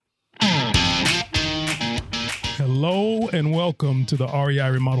Hello and welcome to the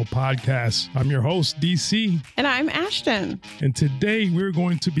REI Remodel Podcast. I'm your host, DC. And I'm Ashton. And today we're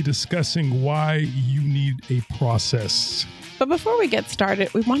going to be discussing why you need a process. But before we get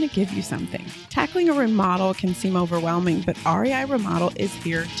started, we want to give you something. Tackling a remodel can seem overwhelming, but REI Remodel is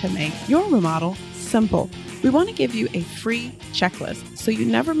here to make your remodel simple. We want to give you a free checklist so you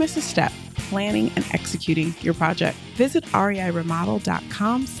never miss a step planning and executing your project. Visit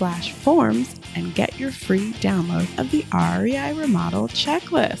reiremodel.com/forms and get your free download of the REI Remodel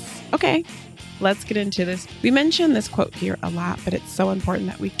checklist. Okay, let's get into this. We mention this quote here a lot, but it's so important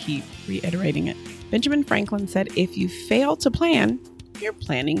that we keep reiterating it. Benjamin Franklin said, if you fail to plan, you're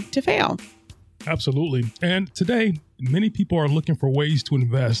planning to fail. Absolutely. And today, many people are looking for ways to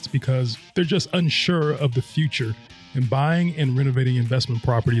invest because they're just unsure of the future. And buying and renovating investment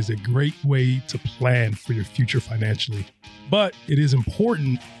property is a great way to plan for your future financially. But it is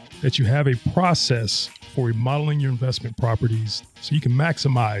important that you have a process for remodeling your investment properties so you can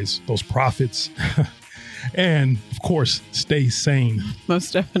maximize those profits and, of course, stay sane.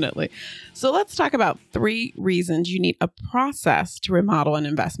 Most definitely. So let's talk about 3 reasons you need a process to remodel an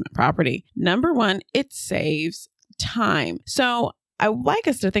investment property. Number 1, it saves time. So I would like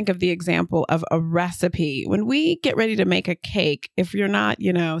us to think of the example of a recipe. When we get ready to make a cake, if you're not,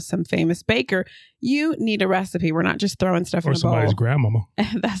 some famous baker, you need a recipe. We're not just throwing stuff in a bowl. Or somebody's grandmama.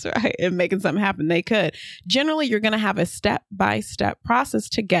 That's right. And making something happen. They could. Generally, you're going to have a step-by-step process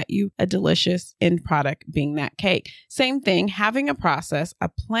to get you a delicious end product, being that cake. Same thing, having a process, a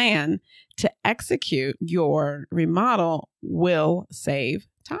plan to execute your remodel will save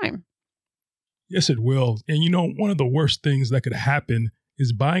time. Yes, it will. And one of the worst things that could happen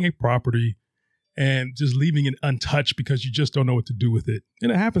is buying a property and just leaving it untouched because you just don't know what to do with it.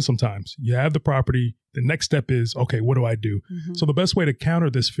 And it happens sometimes. You have the property. The next step is, okay, what do I do? Mm-hmm. So the best way to counter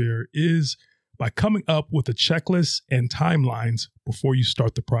this fear is by coming up with a checklist and timelines before you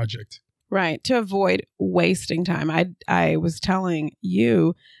start the project. Right. To avoid wasting time. I was telling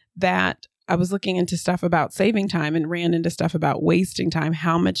you that I was looking into stuff about saving time and ran into stuff about wasting time,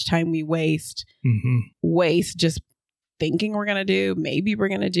 how much time we waste just thinking we're going to do, maybe we're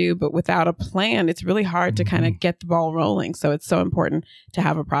going to do, but without a plan, it's really hard to kind of get the ball rolling. So it's so important to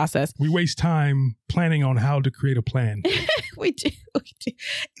have a process. We waste time planning on how to create a plan. We do.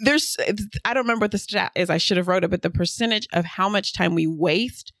 I don't remember what the stat is. I should have wrote it, but the percentage of how much time we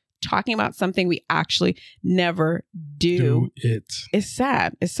waste talking about something we actually never do is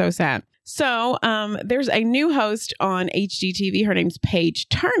sad. It's so sad. So there's a new host on HGTV. Her name's Paige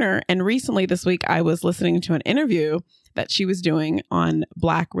Turner. And recently this week, I was listening to an interview that she was doing on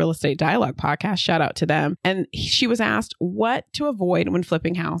Black Real Estate Dialogue podcast. Shout out to them. And she was asked what to avoid when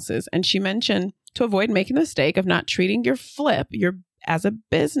flipping houses. And she mentioned to avoid making the mistake of not treating your flip as a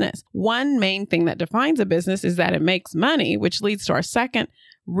business. One main thing that defines a business is that it makes money, which leads to our second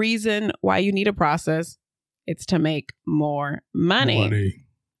reason why you need a process. It's to make more money.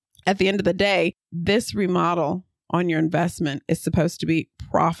 At the end of the day, this remodel on your investment is supposed to be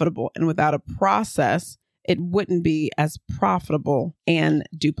profitable. And without a process, it wouldn't be as profitable and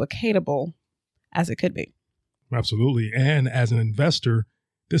duplicatable as it could be. Absolutely. And as an investor,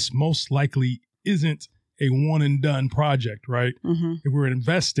 this most likely isn't a one and done project, right? Mm-hmm. If we're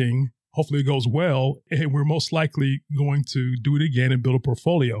investing, hopefully it goes well, and we're most likely going to do it again and build a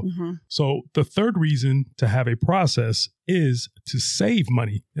portfolio. Mm-hmm. So the third reason to have a process is to save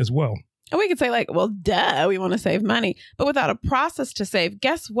money as well. And we could say duh, we want to save money. But without a process to save,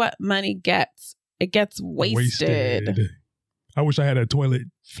 guess what money gets? It gets wasted. I wish I had a toilet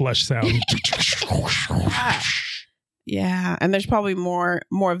flush sound. Yeah. And there's probably more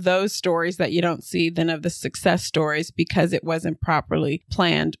of those stories that you don't see than of the success stories because it wasn't properly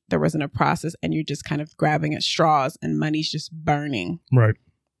planned. There wasn't a process and you're just kind of grabbing at straws and money's just burning. Right.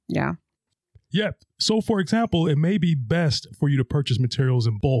 Yeah. Yeah. So, for example, it may be best for you to purchase materials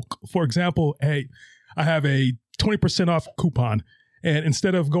in bulk. For example, hey, I have a 20% off coupon. And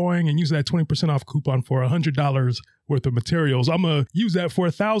instead of going and using that 20% off coupon for $100 worth of materials, I'm going to use that for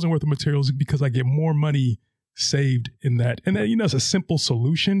 $1,000 worth of materials because I get more money saved in that. And then, it's a simple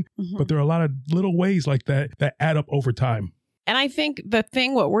solution, but there are a lot of little ways like that add up over time. And I think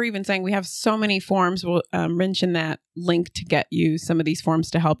what we're even saying, we have so many forms. We'll mention that link to get you some of these forms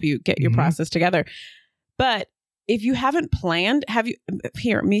to help you get your process together. But if you haven't planned,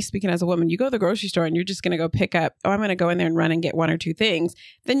 me speaking as a woman, you go to the grocery store and you're just going to go pick up, I'm going to go in there and run and get 1 or 2 things.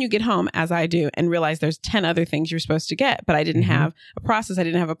 Then you get home, as I do, and realize there's 10 other things you're supposed to get, but I didn't have a process. I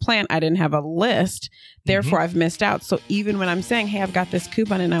didn't have a plan. I didn't have a list. Therefore, I've missed out. So even when I'm saying, hey, I've got this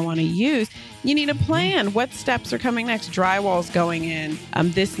coupon and I want to use, you need a plan. What steps are coming next? Drywall's going in,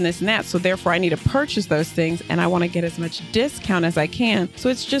 this and this and that. So therefore, I need to purchase those things and I want to get as much discount as I can. So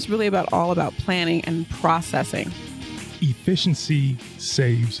it's just really all about planning and processing. Efficiency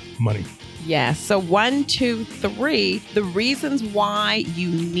saves money. Yes. So 1, 2, 3, the reasons why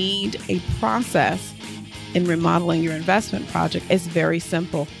you need a process in remodeling your investment project is very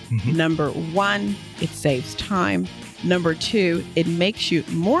simple. Number 1, it saves time. Number 2, it makes you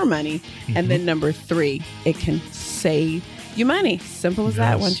more money. And then number 3, it can save you money. Simple as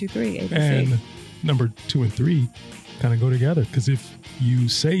that. 1, 2, 3. ABC. And number 2 and 3 kind of go together, because if you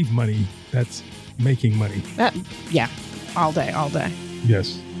save money, that's making money. All day.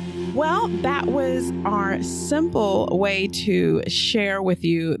 Yes. Well, that was our simple way to share with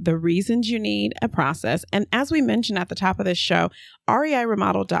you the reasons you need a process. And as we mentioned at the top of this show,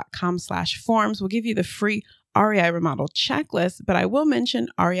 reiremodel.com/forms will give you the free REI Remodel checklist, but I will mention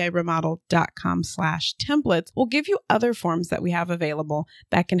reiremodel.com/templates will give you other forms that we have available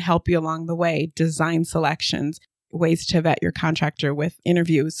that can help you along the way, design selections, ways to vet your contractor with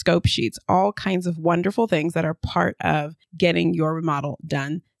interviews, scope sheets, all kinds of wonderful things that are part of getting your remodel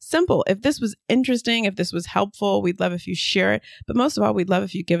done. Simple. If this was interesting, if this was helpful, we'd love if you share it. But most of all, we'd love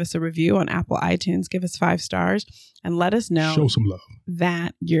if you give us a review on Apple iTunes, give us 5 stars and let us know. Show some love.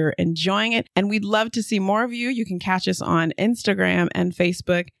 That you're enjoying it. And we'd love to see more of you. You can catch us on Instagram and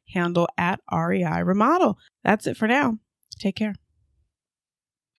Facebook, handle @REI Remodel. That's it for now. Take care.